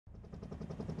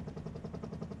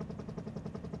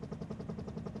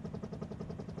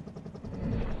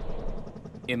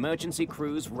Emergency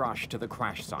crews rush to the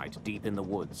crash site deep in the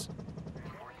woods.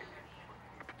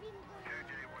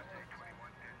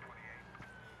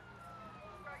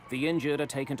 The injured are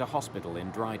taken to hospital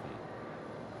in Dryden.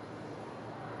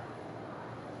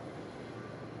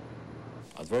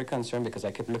 I was very concerned because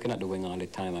I kept looking at the wing all the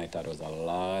time. I thought it was a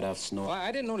lot of snow. Well,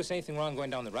 I didn't notice anything wrong going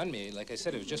down the runway. Like I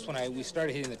said, it was just when we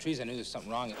started hitting the trees, I knew there was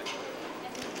something wrong.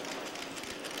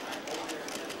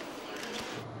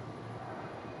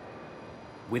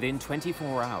 Within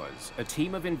 24 hours, a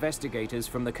team of investigators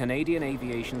from the Canadian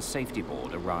Aviation Safety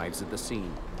Board arrives at the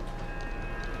scene.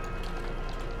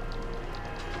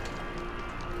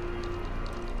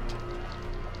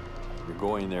 You're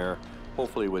going there,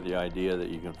 hopefully with the idea that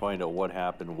you can find out what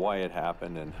happened, why it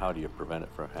happened, and how do you prevent it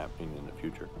from happening in the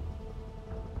future.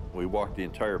 We walked the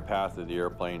entire path of the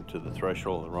airplane to the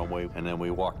threshold of the runway, and then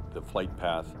we walked the flight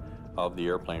path of the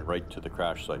airplane right to the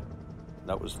crash site.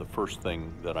 That was the first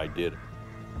thing that I did.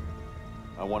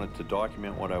 I wanted to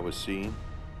document what I was seeing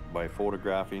by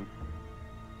photographing.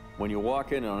 When you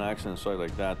walk in on an accident site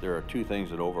like that, there are two things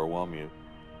that overwhelm you: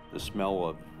 the smell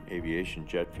of aviation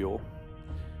jet fuel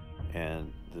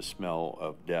and the smell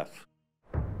of death.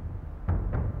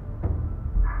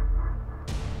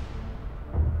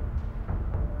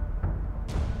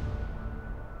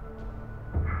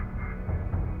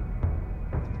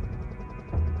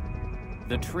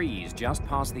 The trees just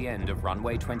past the end of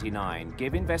runway 29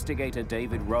 give investigator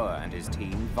David Roa and his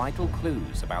team vital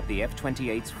clues about the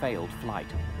F-28's failed flight.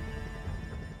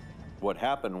 What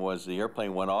happened was the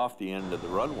airplane went off the end of the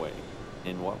runway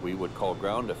in what we would call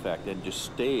ground effect and just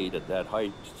stayed at that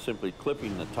height, simply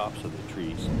clipping the tops of the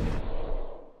trees.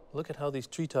 Look at how these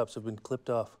treetops have been clipped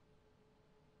off.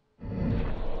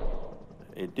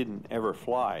 It didn't ever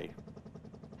fly.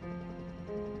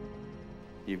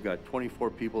 You've got 24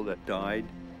 people that died.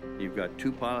 You've got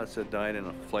 2 pilots that died and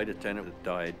a flight attendant that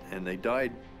died. And they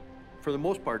died, for the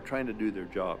most part, trying to do their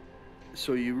job.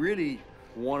 So you really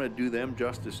want to do them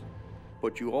justice,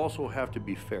 but you also have to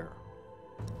be fair.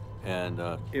 And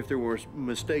if there were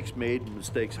mistakes made,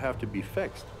 mistakes have to be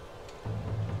fixed.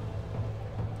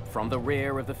 From the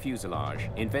rear of the fuselage,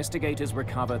 investigators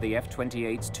recover the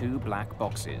F-28's 2 black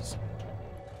boxes: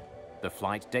 the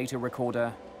flight data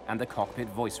recorder and the cockpit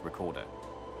voice recorder.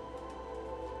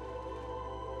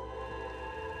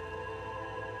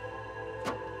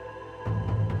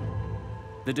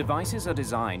 The devices are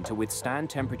designed to withstand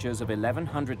temperatures of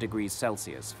 1100 degrees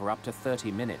Celsius for up to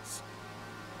 30 minutes.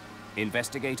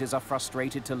 Investigators are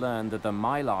frustrated to learn that the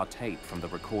mylar tape from the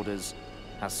recorders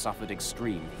has suffered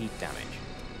extreme heat damage.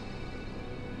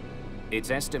 It's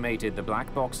estimated the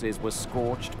black boxes were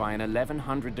scorched by an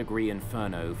 1100-degree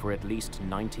inferno for at least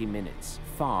 90 minutes,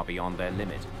 far beyond their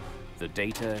limit. The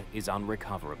data is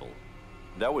unrecoverable.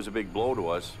 That was a big blow to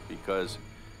us because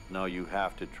now you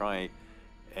have to try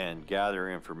and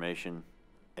gather information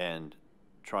and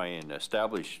try and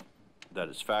establish that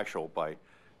it's factual by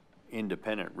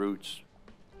independent routes.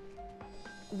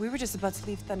 We were just about to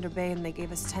leave Thunder Bay and they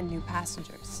gave us 10 new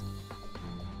passengers.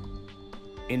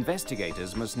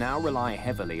 Investigators must now rely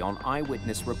heavily on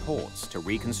eyewitness reports to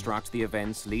reconstruct the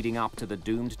events leading up to the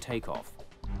doomed takeoff.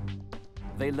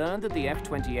 They learned that the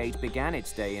F-28 began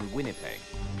its day in Winnipeg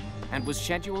and was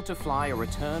scheduled to fly a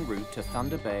return route to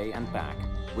Thunder Bay and back,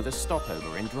 with a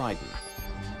stopover in Dryden.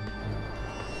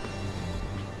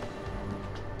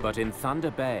 But in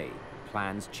Thunder Bay,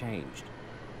 plans changed.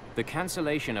 The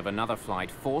cancellation of another flight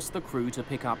forced the crew to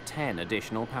pick up 10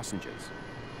 additional passengers.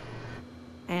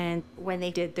 And when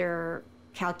they did their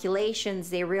calculations,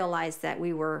 they realized that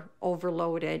we were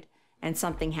overloaded and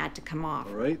something had to come off.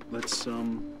 All right, let's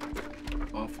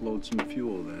offload some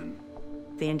fuel then.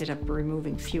 They ended up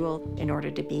removing fuel in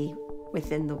order to be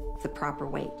within the proper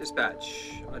weight.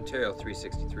 Dispatch, Ontario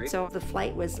 363. So the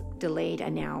flight was delayed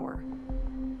an hour.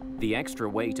 The extra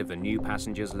weight of the new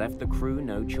passengers left the crew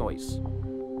no choice.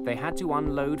 They had to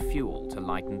unload fuel to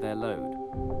lighten their load.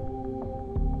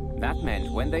 That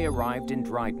meant when they arrived in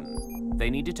Dryden, they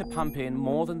needed to pump in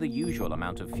more than the usual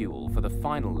amount of fuel for the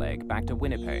final leg back to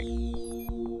Winnipeg.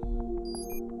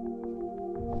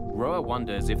 Roa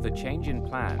wonders if the change in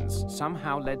plans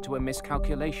somehow led to a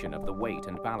miscalculation of the weight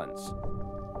and balance.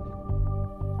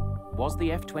 Was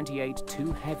the F-28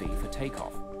 too heavy for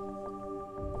takeoff?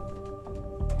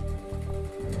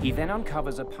 He then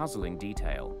uncovers a puzzling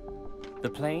detail. The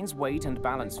plane's weight and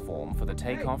balance form for the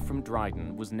takeoff from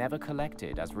Dryden was never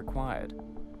collected as required.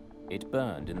 It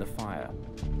burned in the fire.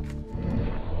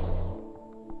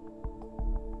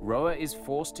 Roa is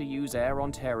forced to use Air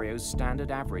Ontario's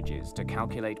standard averages to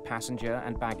calculate passenger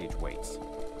and baggage weights.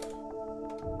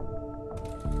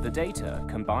 The data,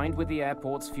 combined with the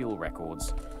airport's fuel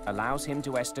records, allows him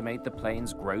to estimate the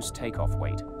plane's gross takeoff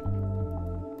weight.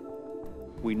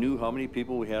 We knew how many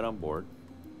people we had on board.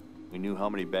 We knew how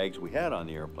many bags we had on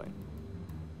the airplane.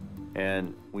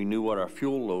 And we knew what our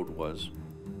fuel load was.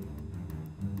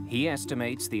 He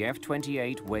estimates the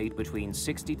F-28 weighed between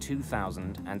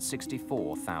 62,000 and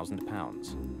 64,000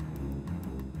 pounds.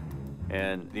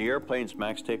 And the airplane's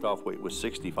max takeoff weight was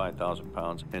 65,000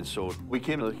 pounds. And so we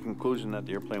came to the conclusion that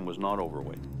the airplane was not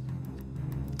overweight.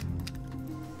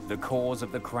 The cause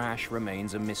of the crash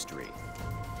remains a mystery.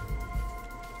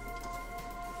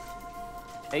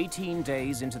 18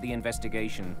 days into the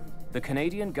investigation, the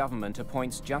Canadian government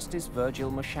appoints Justice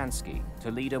Virgil Moshansky to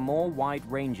lead a more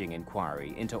wide-ranging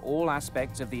inquiry into all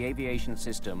aspects of the aviation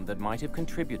system that might have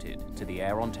contributed to the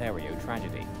Air Ontario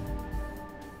tragedy.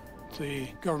 The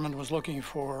government was looking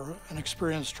for an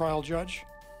experienced trial judge,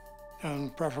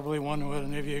 and preferably one who had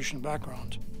an aviation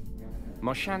background.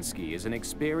 Moshansky is an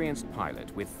experienced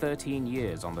pilot with 13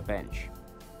 years on the bench.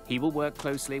 He will work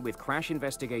closely with crash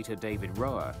investigator David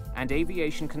Roa and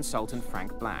aviation consultant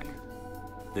Frank Black.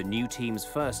 The new team's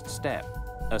first step,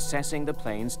 assessing the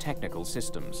plane's technical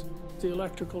systems. The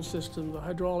electrical system, the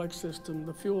hydraulic system,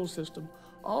 the fuel system,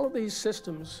 all of these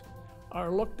systems are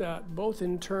looked at both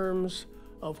in terms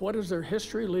of what is their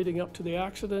history leading up to the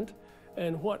accident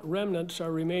and what remnants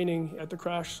are remaining at the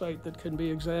crash site that can be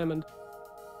examined.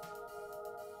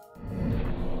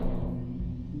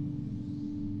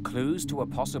 Clues to a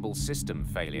possible system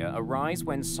failure arise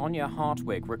when Sonia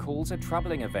Hartwig recalls a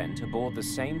troubling event aboard the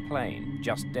same plane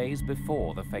just days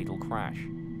before the fatal crash.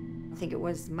 I think it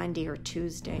was Monday or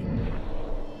Tuesday.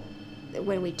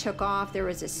 When we took off, there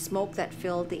was this smoke that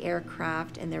filled the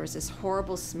aircraft, and there was this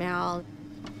horrible smell.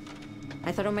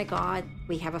 I thought, oh my God,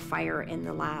 we have a fire in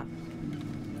the lab.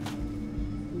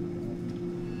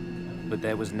 But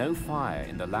there was no fire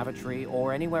in the lavatory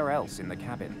or anywhere else in the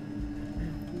cabin.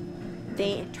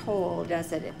 They told us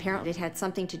that apparently it had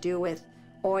something to do with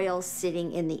oil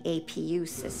sitting in the APU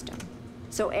system.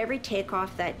 So every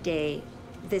takeoff that day,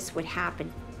 this would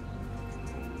happen.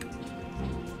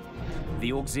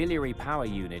 The auxiliary power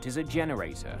unit is a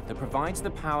generator that provides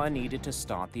the power needed to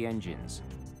start the engines.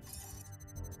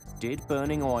 Did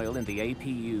burning oil in the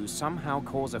APU somehow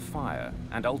cause a fire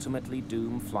and ultimately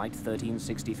doom Flight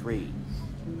 1363?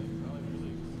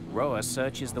 Roa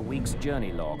searches the week's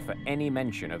journey log for any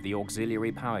mention of the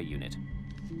auxiliary power unit.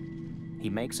 He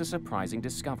makes a surprising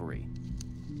discovery.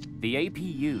 The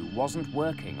APU wasn't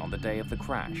working on the day of the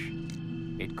crash.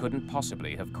 It couldn't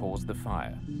possibly have caused the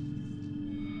fire.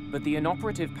 But the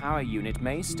inoperative power unit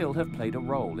may still have played a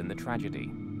role in the tragedy.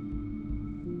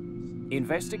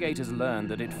 Investigators learned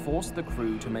that it forced the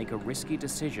crew to make a risky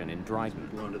decision in Dryden.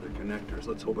 We're onto the connectors.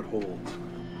 Let's hope it holds.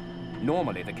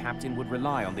 Normally, the captain would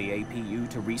rely on the APU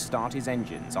to restart his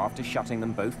engines after shutting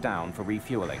them both down for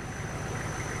refueling.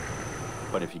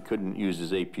 But if he couldn't use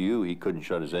his APU, he couldn't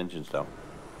shut his engines down.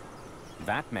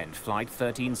 That meant Flight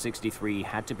 1363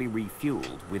 had to be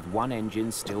refueled with one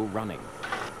engine still running.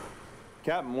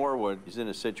 Captain Morwood is in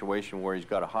a situation where he's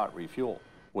got a hot refuel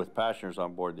with passengers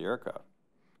on board the aircraft.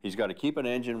 He's got to keep an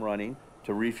engine running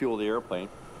to refuel the airplane.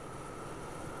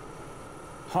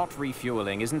 Hot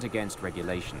refueling isn't against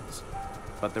regulations,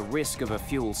 but the risk of a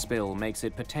fuel spill makes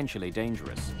it potentially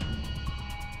dangerous.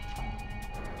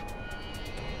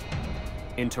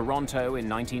 In Toronto in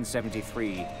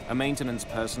 1973, a maintenance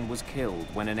person was killed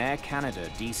when an Air Canada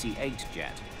DC-8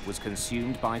 jet was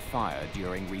consumed by fire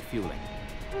during refueling.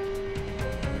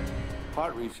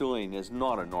 Hot refueling is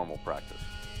not a normal practice.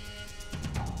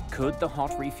 Could the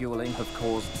hot refueling have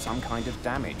caused some kind of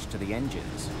damage to the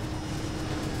engines?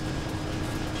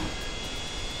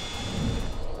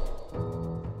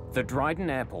 The Dryden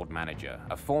Airport manager,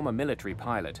 a former military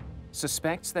pilot,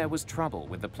 suspects there was trouble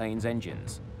with the plane's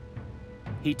engines.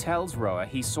 He tells Roa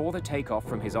he saw the takeoff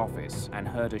from his office and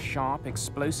heard a sharp,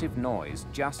 explosive noise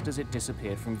just as it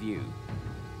disappeared from view.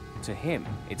 To him,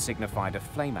 it signified a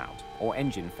flameout or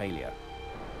engine failure.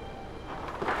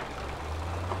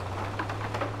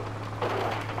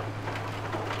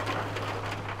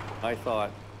 I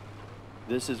thought,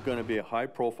 this is going to be a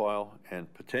high-profile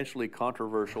and potentially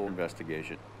controversial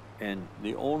investigation. And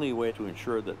the only way to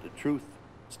ensure that the truth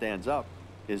stands up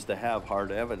is to have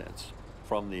hard evidence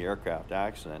from the aircraft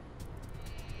accident.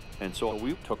 And so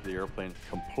we took the airplane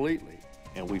completely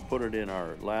and we put it in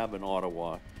our lab in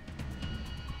Ottawa.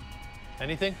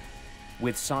 Anything?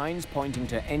 With signs pointing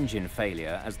to engine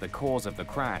failure as the cause of the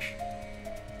crash,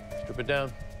 Strip it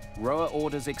down. Roa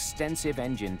orders extensive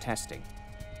engine testing.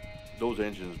 Those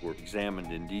engines were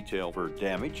examined in detail for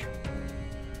damage.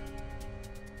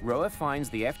 Roa finds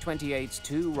the F-28's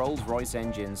 2 Rolls-Royce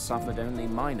engines suffered only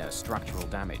minor structural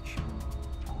damage.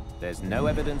 There's no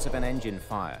evidence of an engine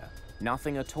fire,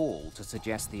 nothing at all to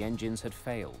suggest the engines had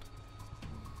failed.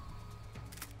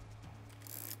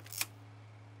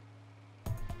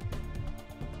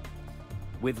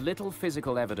 With little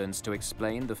physical evidence to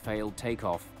explain the failed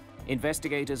takeoff,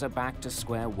 investigators are back to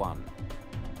square one.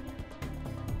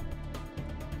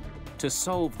 To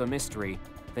solve the mystery,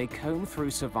 they comb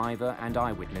through survivor and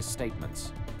eyewitness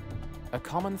statements. A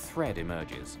common thread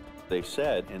emerges. They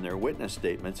said in their witness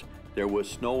statements there was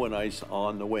snow and ice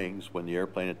on the wings when the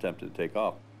airplane attempted to take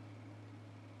off.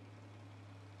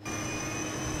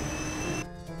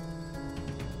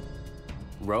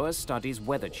 Roa studies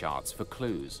weather charts for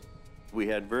clues. We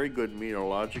had very good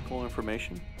meteorological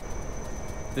information.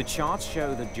 The charts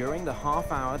show that during the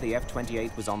half hour the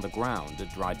F-28 was on the ground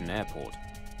at Dryden Airport,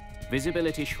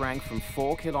 visibility shrank from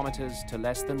 4 kilometers to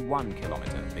less than 1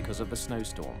 kilometer because of the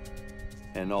snowstorm.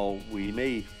 And although we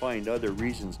may find other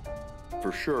reasons,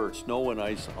 for sure snow and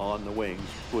ice on the wings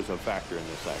was a factor in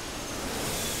this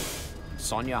accident.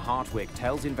 Sonia Hartwick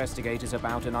tells investigators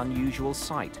about an unusual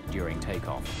sight during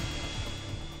takeoff.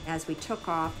 As we took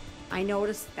off, I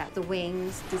noticed that the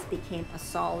wings just became a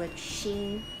solid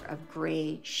sheen of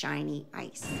gray, shiny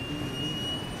ice.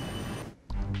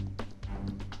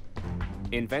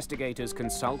 Investigators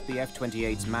consult the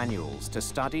F-28's manuals to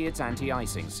study its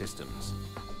anti-icing systems.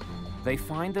 They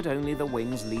find that only the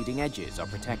wing's leading edges are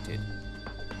protected.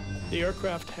 The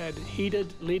aircraft had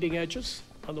heated leading edges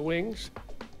on the wings.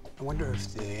 I wonder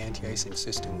if the anti-icing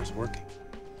system was working.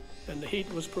 And the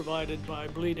heat was provided by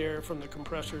bleed air from the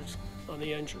compressors on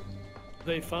the engine.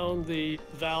 They found the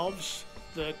valves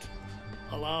that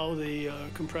allow the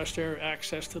compressed air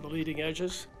access to the leading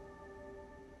edges.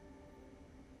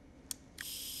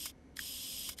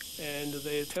 And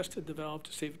they tested the valve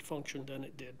to see if it functioned, and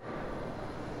it did.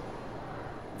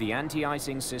 The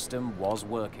anti-icing system was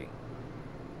working.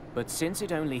 But since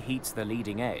it only heats the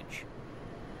leading edge,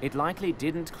 it likely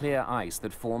didn't clear ice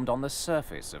that formed on the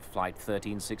surface of Flight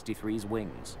 1363's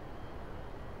wings.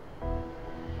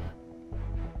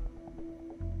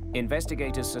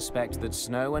 Investigators suspect that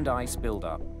snow and ice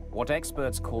buildup, what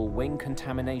experts call wing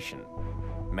contamination,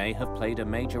 may have played a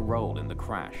major role in the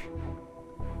crash.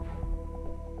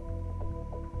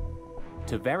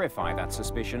 To verify that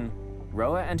suspicion,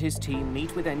 Roa and his team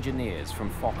meet with engineers from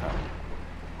Fokker.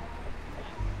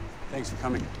 Thanks for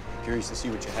coming. Curious to see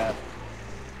what you have.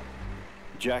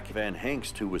 Jack Van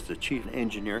Hengst, who was the chief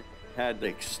engineer, had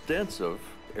extensive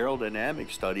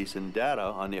aerodynamic studies and data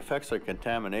on the effects of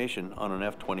contamination on an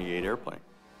F-28 airplane.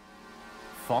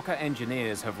 Fokker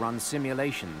engineers have run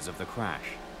simulations of the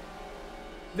crash.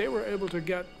 They were able to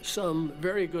get some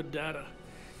very good data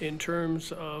in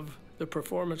terms of the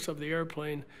performance of the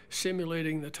airplane,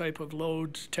 simulating the type of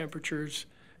loads, temperatures,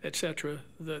 etc.,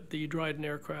 that the Dryden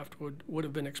aircraft would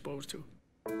have been exposed to.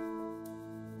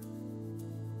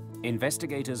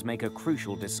 Investigators make a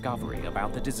crucial discovery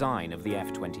about the design of the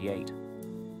F-28.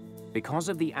 Because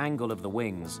of the angle of the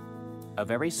wings, a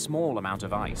very small amount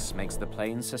of ice makes the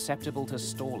plane susceptible to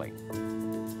stalling.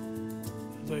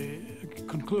 They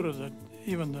concluded that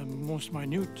even the most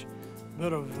minute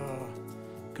bit of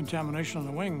contamination on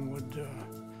the wing would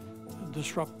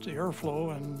disrupt the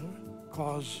airflow and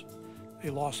cause a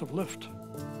loss of lift.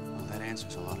 Well, that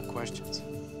answers a lot of questions.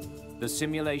 The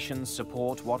simulations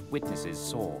support what witnesses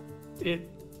saw. It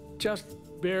just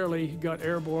barely got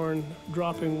airborne,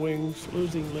 dropping wings,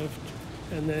 losing lift,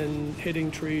 and then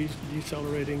hitting trees,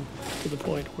 decelerating to the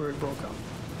point where it broke up.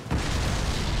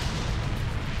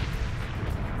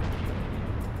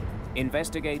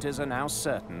 Investigators are now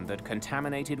certain that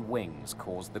contaminated wings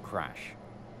caused the crash.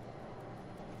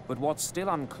 But what's still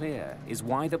unclear is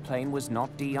why the plane was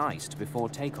not de-iced before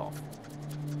takeoff.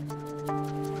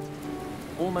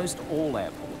 Almost all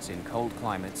airports in cold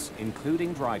climates,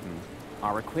 including Dryden,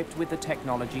 are equipped with the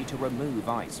technology to remove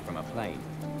ice from a plane.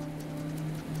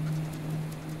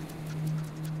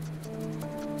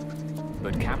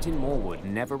 But Captain Morwood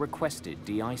never requested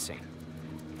de-icing.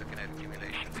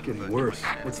 It's getting worse.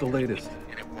 What's the latest?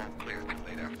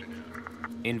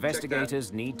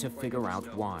 Investigators need to figure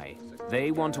out why.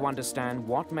 They want to understand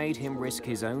what made him risk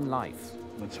his own life.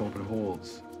 Let's hope it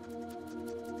holds.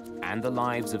 And the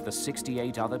lives of the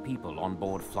 68 other people on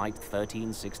board Flight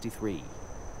 1363.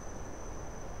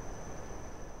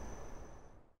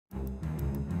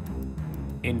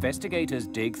 Investigators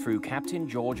dig through Captain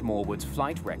George Morwood's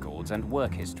flight records and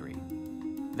work history.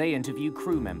 They interview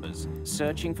crew members,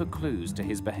 searching for clues to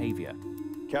his behavior.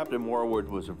 Captain Morwood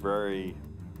was a very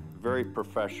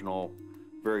professional,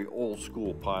 very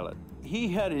old-school pilot. He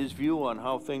had his view on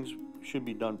how things should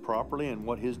be done properly and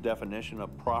what his definition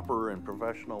of proper and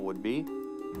professional would be.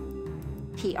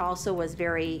 He also was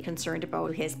very concerned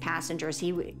about his passengers.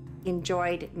 He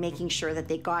enjoyed making sure that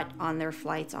they got on their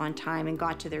flights on time and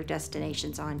got to their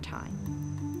destinations on time.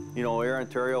 You know, Air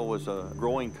Ontario was a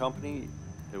growing company.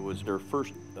 It was their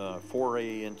first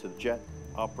foray into jet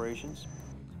operations.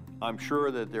 I'm sure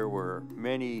that there were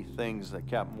many things that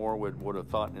Captain Morwood would have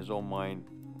thought in his own mind,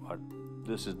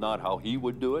 this is not how he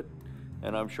would do it.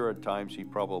 And I'm sure at times he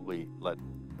probably let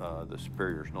the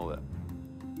superiors know that.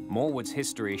 Morwood's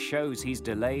history shows he's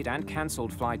delayed and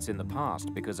cancelled flights in the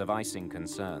past because of icing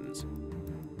concerns.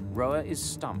 Roa is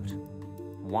stumped.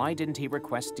 Why didn't he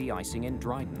request de-icing in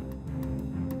Dryden?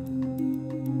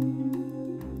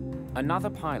 Another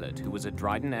pilot who was at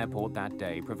Dryden Airport that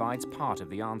day provides part of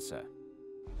the answer.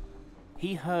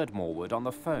 He heard Morwood on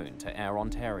the phone to Air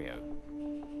Ontario.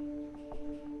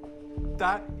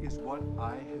 That is what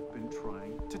I have been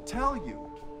trying to tell you.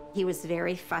 He was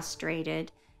very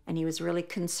frustrated, and he was really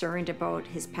concerned about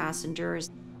his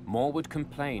passengers. Morwood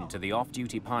complained to the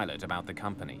off-duty pilot about the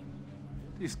company.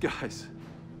 These guys.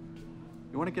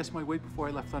 You want to guess my weight before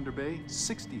I left Thunder Bay?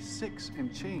 66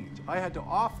 and change. I had to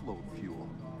offload fuel.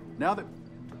 Now that...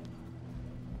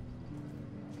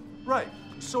 Right.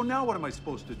 So now what am I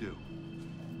supposed to do?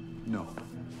 No.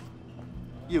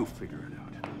 You figure it out.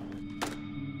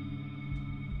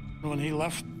 When he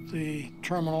left the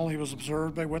terminal, he was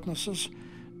observed by witnesses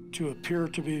to appear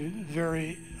to be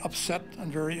very upset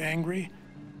and very angry.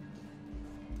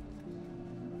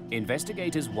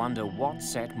 Investigators wonder what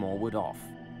set Morwood off.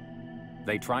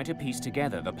 They try to piece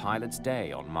together the pilot's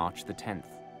day on March the 10th.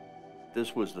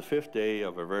 This was the 5th day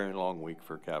of a very long week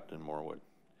for Captain Morwood.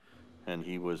 And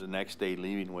he was the next day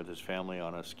leaving with his family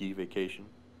on a ski vacation.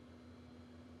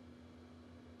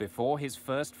 Before his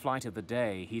first flight of the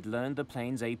day, he'd learned the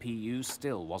plane's APU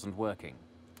still wasn't working.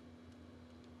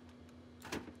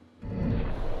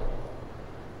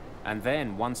 And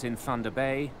then, once in Thunder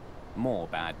Bay, more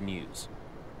bad news.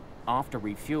 After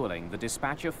refueling, the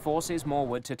dispatcher forces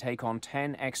Morwood to take on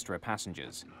 10 extra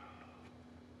passengers.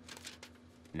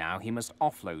 Now he must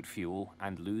offload fuel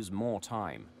and lose more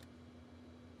time.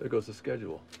 There goes the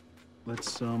schedule.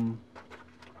 Let's,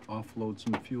 offload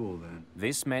some fuel then.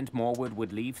 This meant Morwood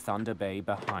would leave Thunder Bay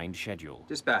behind schedule.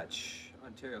 Dispatch,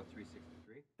 Ontario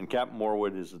 363. And Captain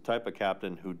Morwood is the type of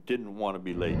captain who didn't want to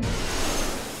be late.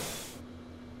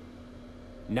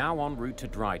 Now en route to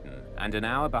Dryden, and an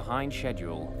hour behind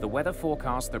schedule, the weather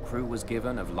forecast the crew was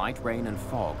given of light rain and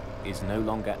fog is no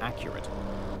longer accurate.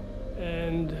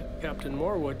 And Captain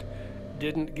Morwood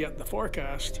didn't get the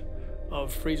forecast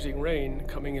of freezing rain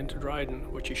coming into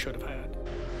Dryden, which he should have had.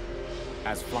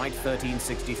 As Flight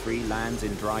 1363 lands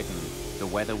in Dryden, the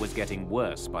weather was getting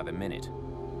worse by the minute.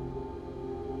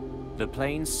 The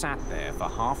plane sat there for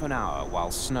half an hour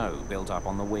while snow built up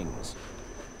on the wings.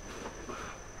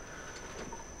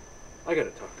 I gotta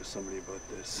talk to somebody about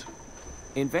this.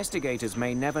 Investigators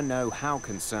may never know how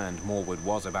concerned Morwood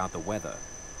was about the weather.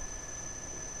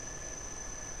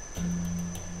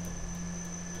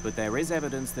 But there is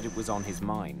evidence that it was on his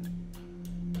mind.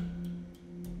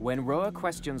 When Roa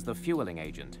questions the fueling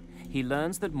agent, he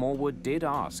learns that Morwood did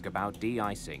ask about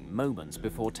de-icing moments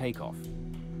before takeoff.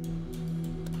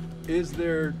 Is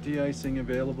there de-icing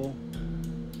available?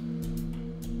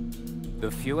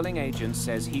 The fueling agent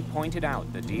says he pointed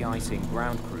out the de-icing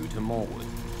ground crew to Morwood.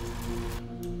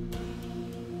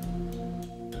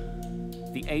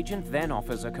 The agent then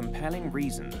offers a compelling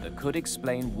reason that could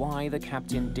explain why the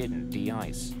captain didn't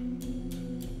de-ice.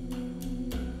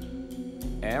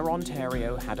 Air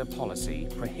Ontario had a policy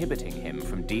prohibiting him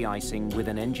from de-icing with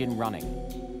an engine running.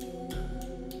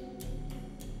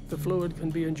 The fluid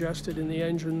can be ingested in the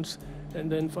engines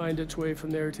and then find its way from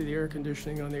there to the air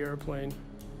conditioning on the airplane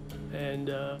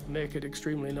and make it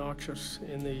extremely noxious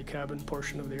in the cabin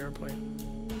portion of the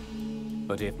airplane.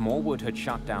 But if Morwood had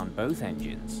shut down both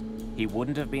engines, he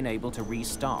wouldn't have been able to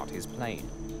restart his plane.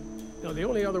 Now, the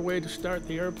only other way to start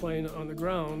the airplane on the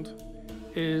ground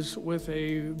is with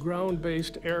a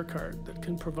ground-based air cart that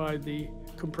can provide the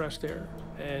compressed air.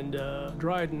 And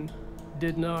Dryden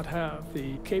did not have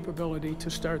the capability to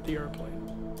start the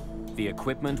airplane. The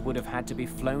equipment would have had to be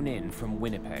flown in from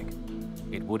Winnipeg.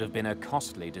 It would have been a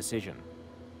costly decision.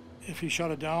 If he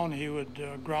shut it down, he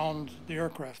would ground the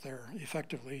aircraft there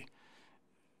effectively,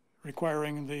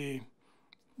 requiring the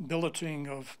billeting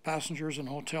of passengers and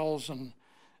hotels and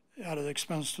at an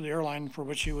expense to the airline for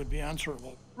which he would be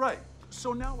answerable. Right.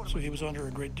 So now what? So he was under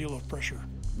a great deal of pressure.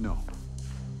 No.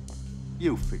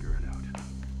 You figure it out.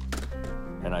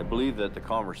 And I believe that the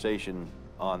conversation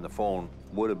on the phone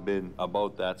would have been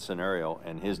about that scenario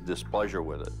and his displeasure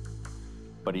with it.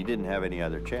 but he didn't have any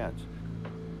other chance.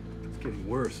 It's getting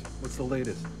worse. What's the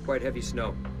latest? Quite heavy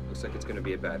snow. Looks like it's going to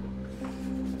be a bad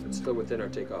one. It's still within our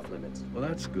takeoff limits. Well,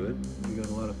 that's good. We got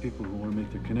a lot of people who want to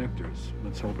make their connectors.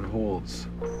 Let's hope it holds.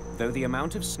 Though the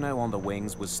amount of snow on the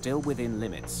wings was still within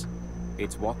limits,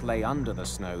 it's what lay under the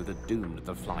snow that doomed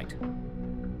the flight.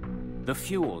 The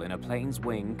fuel in a plane's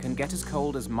wing can get as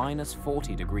cold as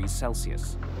 -40 degrees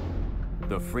Celsius.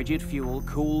 The frigid fuel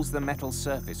cools the metal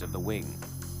surface of the wing.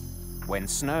 When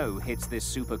snow hits this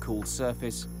supercooled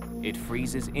surface, it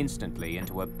freezes instantly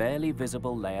into a barely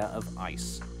visible layer of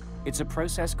ice. It's a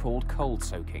process called cold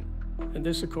soaking. And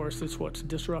this, of course, is what's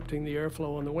disrupting the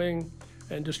airflow on the wing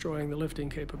and destroying the lifting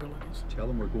capabilities. Tell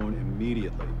them we're going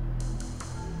immediately.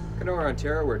 Kenora,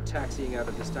 Ontario, we're taxiing out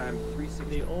at this time,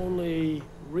 360. The only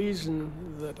reason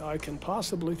that I can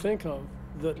possibly think of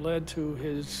that led to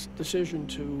his decision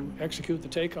to execute the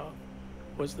takeoff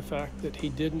was the fact that he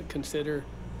didn't consider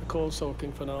the cold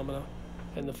soaking phenomena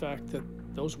and the fact that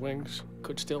those wings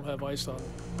could still have ice on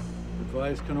them.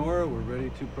 Advise Kenora, we're ready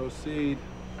to proceed.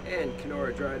 And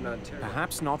Kenora, Dryden, Ontario.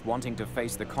 Perhaps not wanting to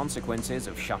face the consequences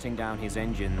of shutting down his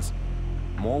engines,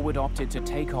 Morwood opted to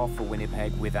take off for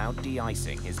Winnipeg without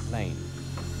de-icing his plane.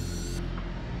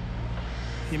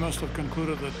 He must have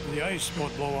concluded that the ice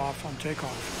would blow off on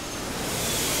takeoff.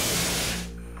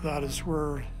 That is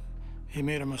where he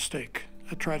made a mistake,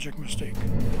 a tragic mistake.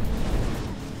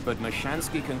 But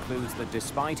Mashansky concludes that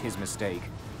despite his mistake,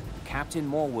 Captain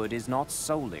Morwood is not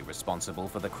solely responsible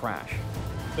for the crash.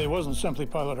 It wasn't simply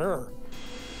pilot error.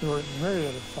 There were a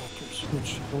myriad of factors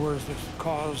which were the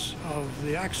cause of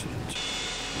the accident.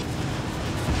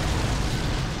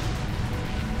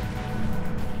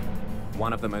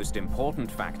 One of the most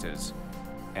important factors,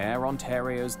 Air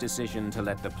Ontario's decision to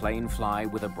let the plane fly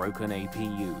with a broken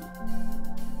APU.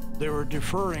 They were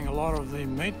deferring a lot of the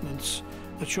maintenance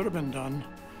that should have been done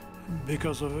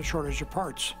because of a shortage of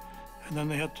parts. And then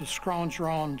they had to scrounge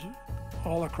around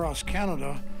all across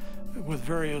Canada with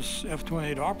various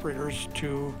F-28 operators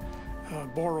to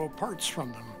borrow parts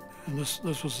from them. And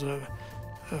this was a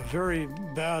very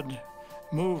bad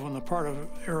move on the part of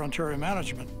Air Ontario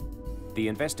management. The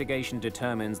investigation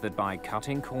determines that by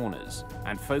cutting corners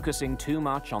and focusing too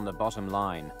much on the bottom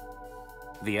line,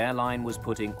 the airline was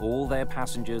putting all their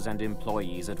passengers and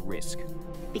employees at risk.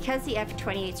 Because the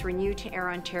F-28s were new to Air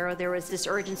Ontario, there was this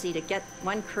urgency to get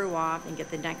one crew off and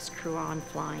get the next crew on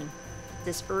flying.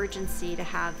 This urgency to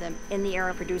have them in the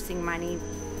air producing money.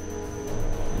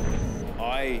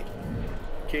 I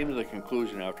came to the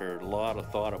conclusion after a lot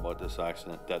of thought about this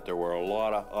accident that there were a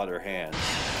lot of other hands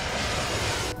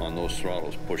on those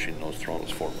throttles, pushing those throttles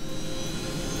forward.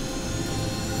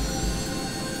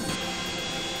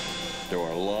 There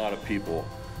were a lot of people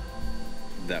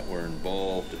that were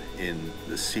involved in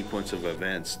the sequence of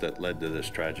events that led to this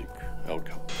tragic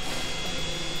outcome.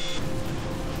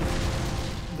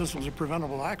 This was a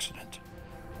preventable accident,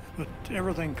 but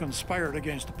everything conspired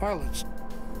against the pilots.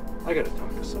 I gotta talk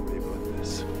to somebody about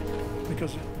this.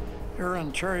 Because Air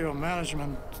Ontario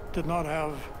management did not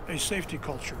have a safety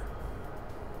culture.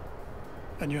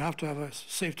 And you have to have a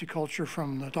safety culture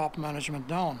from the top management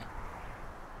down.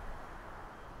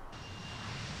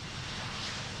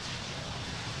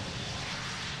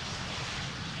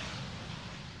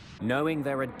 Knowing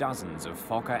there are dozens of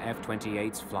Fokker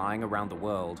F-28s flying around the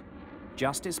world,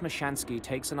 Justice Mashansky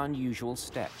takes an unusual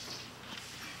step.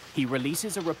 He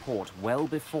releases a report well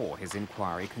before his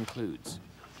inquiry concludes.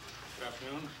 Good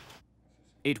afternoon.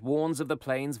 It warns of the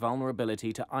plane's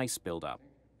vulnerability to ice buildup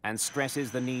and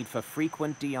stresses the need for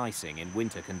frequent de-icing in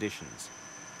winter conditions.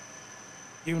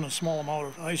 Even a small amount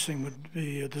of icing would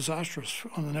be disastrous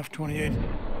on an F-28.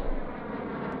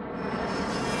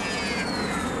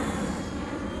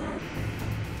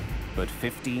 But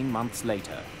 15 months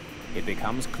later, it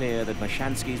becomes clear that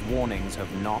Mashansky's warnings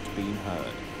have not been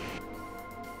heard.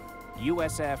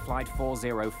 US Air Flight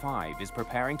 405 is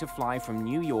preparing to fly from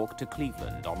New York to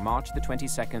Cleveland on March the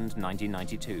 22nd,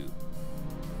 1992.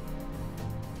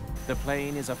 The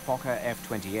plane is a Fokker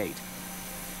F-28,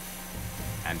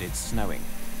 and it's snowing.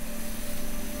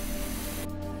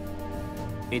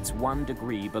 It's 1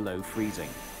 degree below freezing.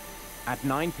 At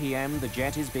 9 p.m., the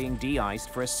jet is being de-iced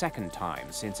for a second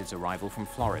time since its arrival from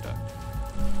Florida.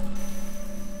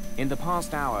 In the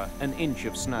past hour, an inch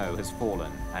of snow has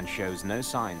fallen and shows no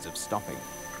signs of stopping.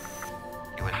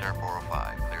 US Air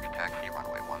 405, clear to taxi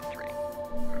runway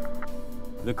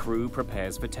 13. The crew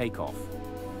prepares for takeoff.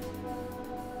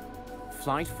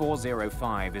 Flight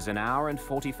 405 is an hour and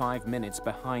 45 minutes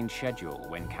behind schedule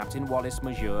when Captain Wallace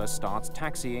Majeur starts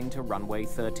taxiing to runway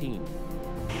 13.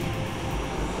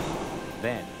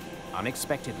 Then,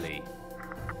 unexpectedly,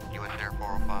 US Air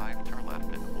 405, turn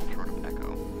left at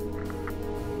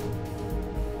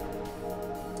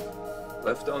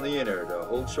Left on the inner to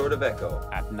hold short of echo.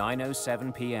 At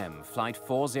 9:07 p.m., Flight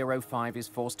 405 is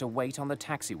forced to wait on the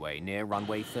taxiway near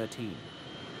runway 13.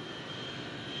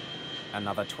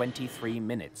 Another 23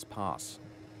 minutes pass.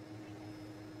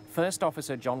 First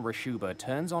Officer John Rashuba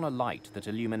turns on a light that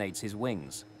illuminates his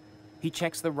wings. He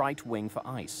checks the right wing for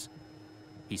ice.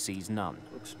 He sees none.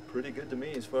 Looks pretty good to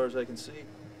me as far as I can see.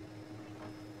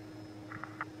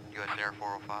 US Air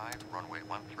 405, runway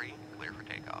 13, clear for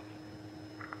takeoff.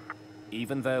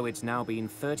 Even though it's now been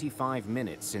 35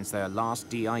 minutes since their last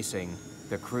de-icing,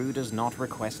 the crew does not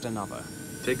request another.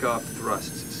 Takeoff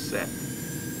thrusts set.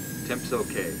 Temp's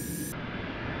okay.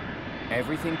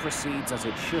 Everything proceeds as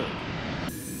it should.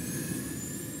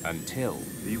 Until...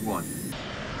 V1.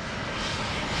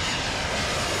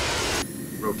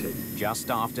 Rotate. Just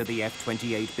after the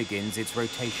F-28 begins its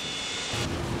rotation.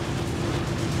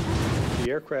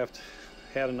 The aircraft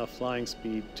had enough flying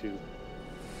speed to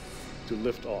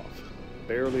lift off,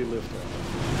 barely lift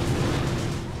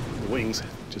off. The wings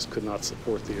just could not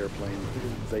support the airplane.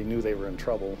 They knew they were in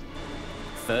trouble.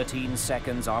 13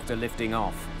 seconds after lifting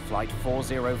off, Flight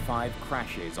 405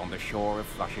 crashes on the shore of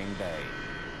Flushing Bay.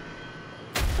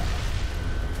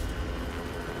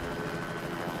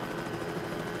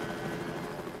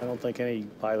 I don't think any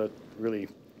pilot really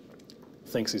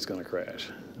thinks he's going to crash.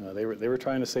 They were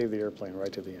trying to save the airplane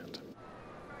right to the end.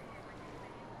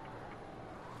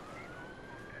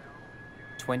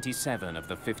 27 of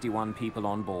the 51 people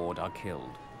on board are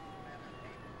killed.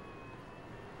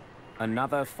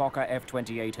 Another Fokker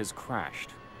F-28 has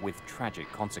crashed, with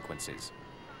tragic consequences.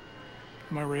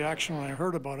 My reaction when I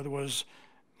heard about it was,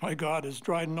 my God, it's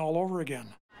Dryden all over again.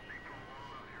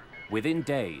 Within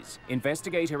days,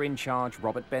 investigator in charge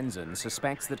Robert Benson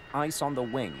suspects that ice on the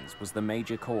wings was the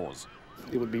major cause.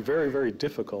 It would be very, very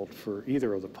difficult for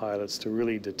either of the pilots to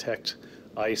really detect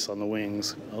ice on the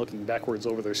wings, looking backwards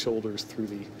over their shoulders through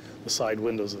the side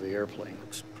windows of the airplane.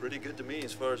 Looks pretty good to me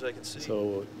as far as I can see.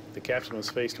 So the captain was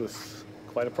faced with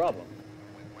quite a problem.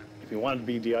 If he wanted to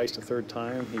be de-iced a third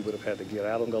time, he would have had to get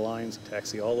out on the lines,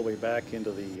 taxi all the way back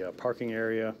into the parking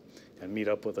area, and meet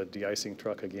up with a de-icing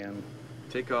truck again.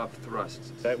 Takeoff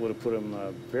thrusts. That would have put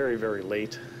him very, very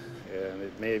late, and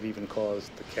it may have even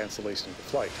caused the cancellation of the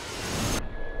flight.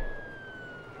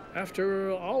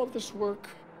 After all of this work,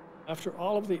 after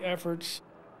all of the efforts,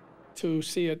 to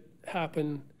see it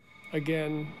happen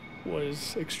again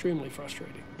was extremely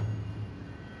frustrating.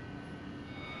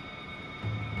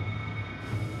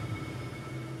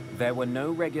 There were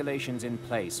no regulations in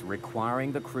place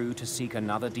requiring the crew to seek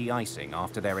another de-icing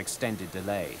after their extended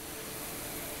delay.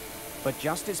 But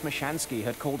Justice Mashansky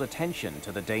had called attention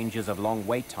to the dangers of long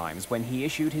wait times when he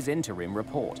issued his interim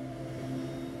report.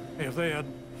 If they had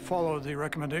followed the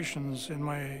recommendations in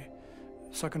my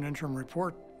second interim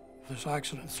report, this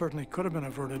accident certainly could have been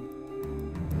averted.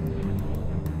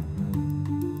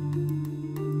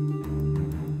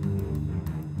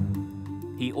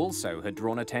 He also had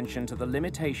drawn attention to the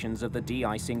limitations of the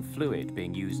de-icing fluid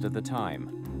being used at the time.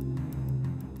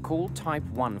 Called Type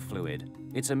 1 fluid,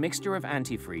 it's a mixture of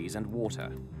antifreeze and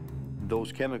water.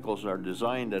 Those chemicals are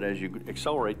designed that as you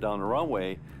accelerate down the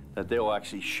runway, that they'll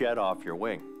actually shed off your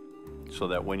wing, so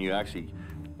that when you actually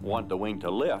want the wing to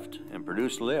lift and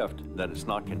produce lift, that it's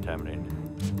not contaminated.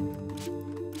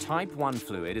 Type 1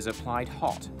 fluid is applied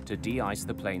hot to de-ice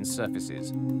the plane's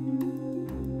surfaces.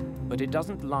 But it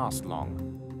doesn't last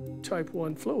long. Type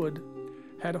 1 fluid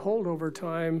had a holdover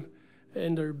time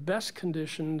in their best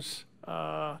conditions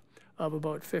of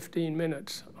about 15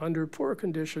 minutes. Under poor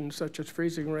conditions, such as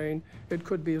freezing rain, it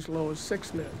could be as low as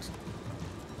 6 minutes.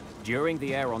 During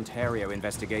the Air Ontario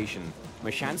investigation,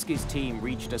 Mashansky's team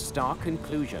reached a stark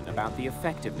conclusion about the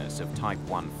effectiveness of Type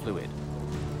 1 fluid.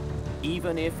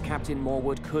 Even if Captain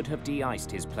Morwood could have de-iced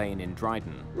his plane in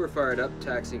Dryden, We're fired up,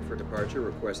 taxiing for departure,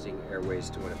 requesting airways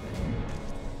to Winnipeg.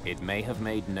 it may have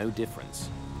made no difference.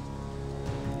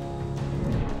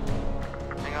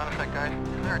 Hang on a sec, guys.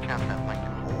 Is there a chance that plane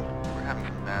can hold? We're having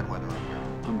some bad weather up here.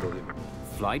 Unbelievable.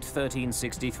 Flight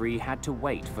 1363 had to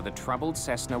wait for the troubled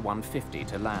Cessna 150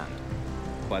 to land.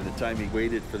 By the time he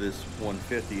waited for this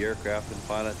 150 aircraft and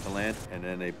pilot to land, and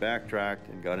then they backtracked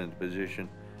and got into position,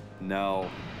 now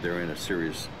they're in a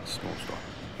serious snowstorm,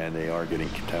 and they are getting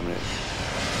contaminated.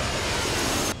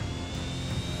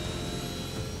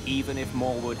 Even if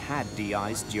Morwood had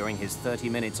de-iced during his 30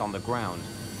 minutes on the ground,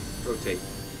 Rotate.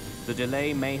 the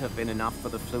delay may have been enough for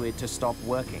the fluid to stop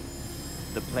working.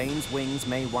 The plane's wings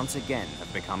may once again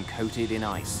have become coated in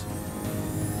ice.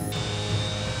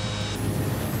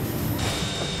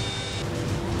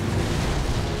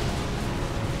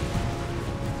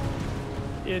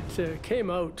 It came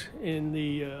out in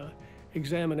the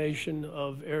examination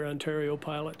of Air Ontario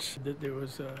pilots that there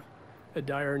was a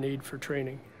dire need for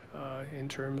training in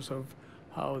terms of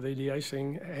how the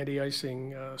de-icing,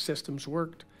 anti-icing systems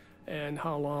worked and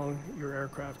how long your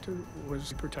aircraft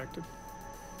was protected.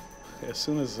 As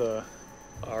soon as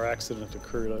our accident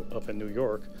occurred up in New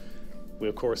York, we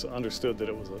of course understood that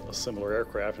it was a similar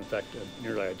aircraft, in fact a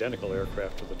nearly identical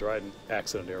aircraft to the Dryden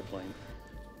accident airplane.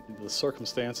 The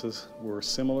circumstances were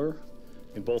similar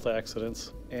in both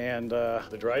accidents, and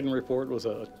the Dryden report was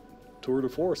a tour de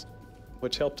force,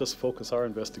 which helped us focus our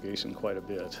investigation quite a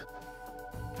bit.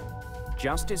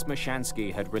 Justice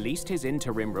Mashansky had released his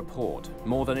interim report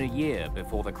more than a year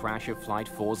before the crash of Flight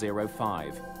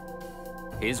 405.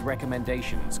 His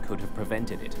recommendations could have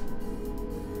prevented it.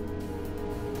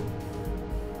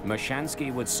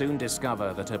 Mashansky would soon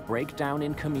discover that a breakdown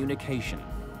in communication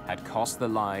had cost the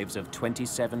lives of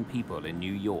 27 people in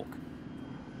New York.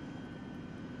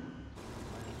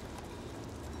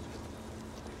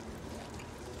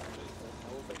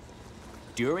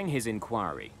 During his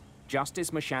inquiry,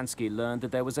 Justice Mashansky learned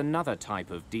that there was another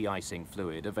type of de-icing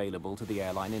fluid available to the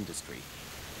airline industry.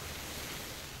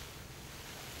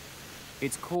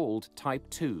 It's called Type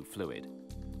 2 fluid.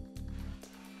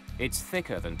 It's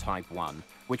thicker than Type 1,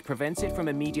 which prevents it from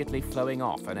immediately flowing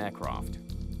off an aircraft.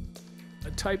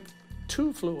 A Type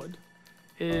 2 fluid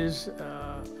is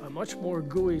a much more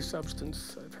gooey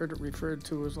substance. I've heard it referred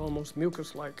to as almost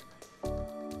mucus-like.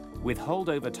 With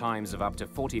holdover times of up to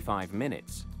 45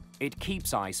 minutes, it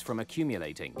keeps ice from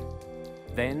accumulating,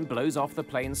 then blows off the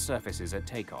plane's surfaces at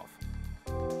takeoff.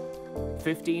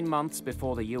 15 months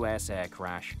before the US air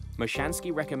crash,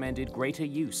 Mashansky recommended greater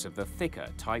use of the thicker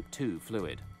Type 2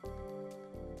 fluid.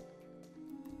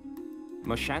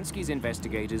 Mashansky's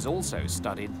investigators also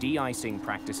studied de-icing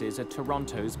practices at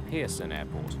Toronto's Pearson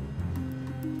Airport.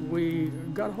 We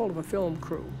got hold of a film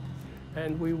crew,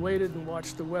 and we waited and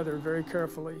watched the weather very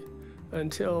carefully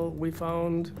until we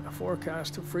found a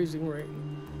forecast of freezing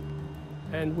rain.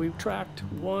 And we tracked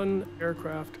one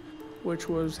aircraft which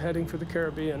was heading for the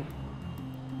Caribbean.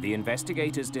 The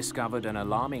investigators discovered an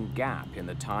alarming gap in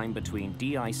the time between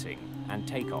de-icing and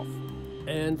takeoff.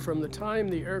 And from the time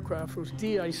the aircraft was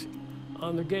de-icing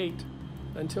on the gate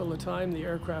until the time the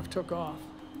aircraft took off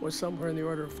was somewhere in the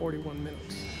order of 41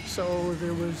 minutes. So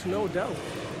there was no doubt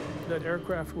that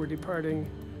aircraft were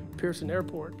departing Pearson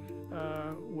Airport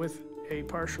with a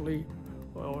partially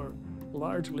or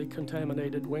largely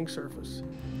contaminated wing surface.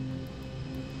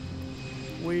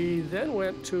 We then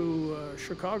went to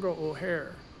Chicago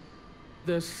O'Hare.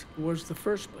 This was the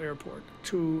first airport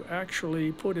to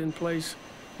actually put in place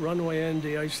runway end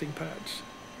de-icing pads.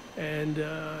 And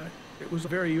it was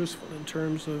very useful in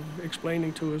terms of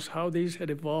explaining to us how these had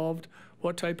evolved,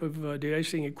 what type of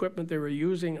de-icing equipment they were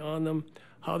using on them,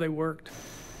 how they worked.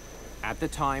 At the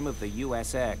time of the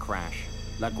US air crash,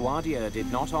 LaGuardia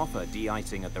did not offer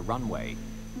de-icing at the runway,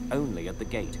 only at the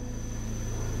gate.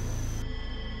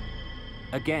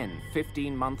 Again,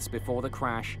 15 months before the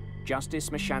crash,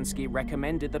 Justice Mashansky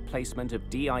recommended the placement of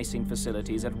de-icing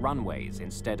facilities at runways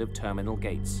instead of terminal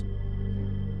gates.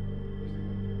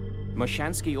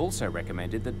 Mashansky also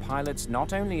recommended that pilots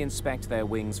not only inspect their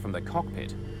wings from the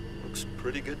cockpit, Looks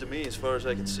pretty good to me as far as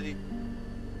I can see,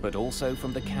 but also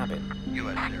from the cabin.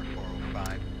 US Air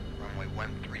 405, runway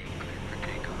 13, cleared for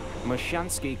takeoff.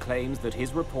 Mashansky claims that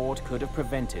his report could have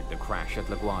prevented the crash at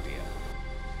LaGuardia.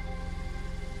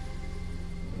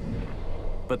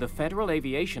 But the Federal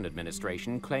Aviation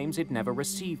Administration claims it never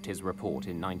received his report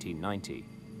in 1990,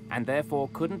 and therefore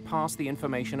couldn't pass the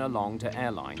information along to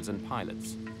airlines and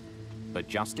pilots. But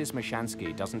Justice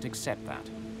Mashansky doesn't accept that.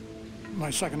 My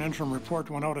second interim report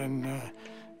went out in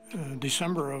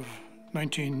December of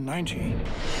 1990. It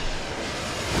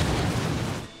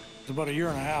was about a year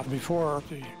and a half before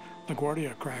the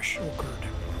LaGuardia crash occurred.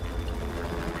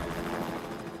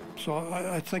 So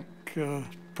I think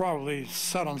probably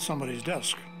sat on somebody's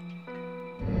desk.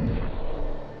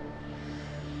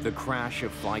 The crash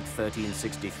of Flight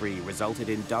 1363 resulted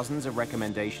in dozens of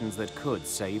recommendations that could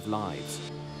save lives.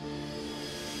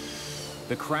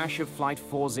 The crash of Flight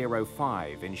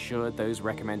 405 ensured those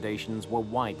recommendations were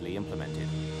widely implemented.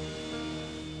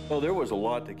 Well, there was a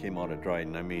lot that came out of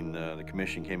Dryden. I mean, the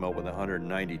commission came out with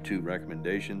 192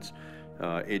 recommendations.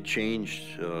 It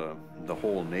changed the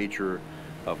whole nature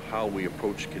of how we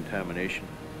approach contamination.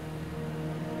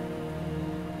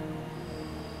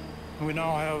 We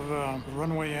now have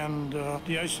runway end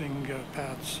de-icing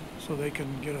pads, so they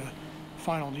can get a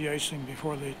final de-icing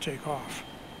before they take off.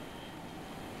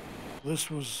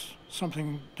 This was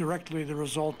something directly the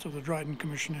result of the Dryden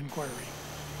Commission inquiry.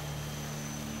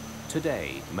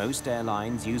 Today, most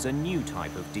airlines use a new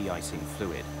type of de-icing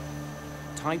fluid.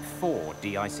 Type 4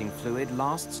 de-icing fluid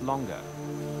lasts longer.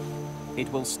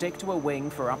 It will stick to a wing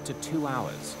for up to 2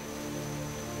 hours.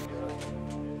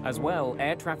 As well,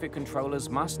 air traffic controllers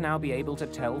must now be able to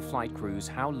tell flight crews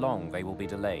how long they will be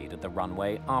delayed at the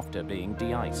runway after being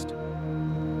de-iced.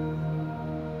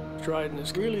 Dryden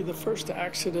is really the first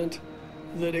accident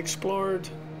that explored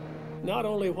not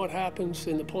only what happens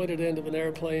in the pointed end of an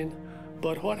airplane,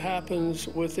 but what happens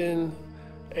within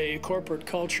a corporate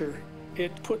culture.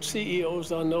 It puts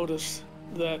CEOs on notice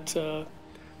that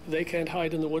they can't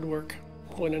hide in the woodwork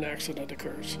when an accident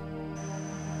occurs.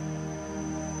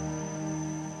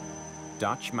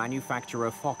 Dutch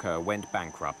manufacturer Fokker went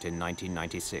bankrupt in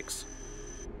 1996.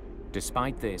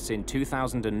 Despite this, in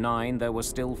 2009, there were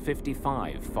still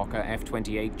 55 Fokker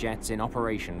F-28 jets in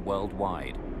operation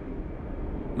worldwide,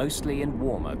 mostly in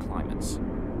warmer climates.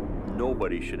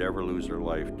 Nobody should ever lose their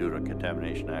life due to a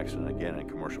contamination accident again in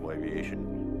commercial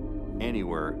aviation,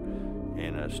 anywhere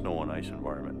in a snow and ice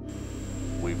environment.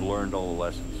 We've learned all the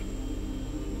lessons.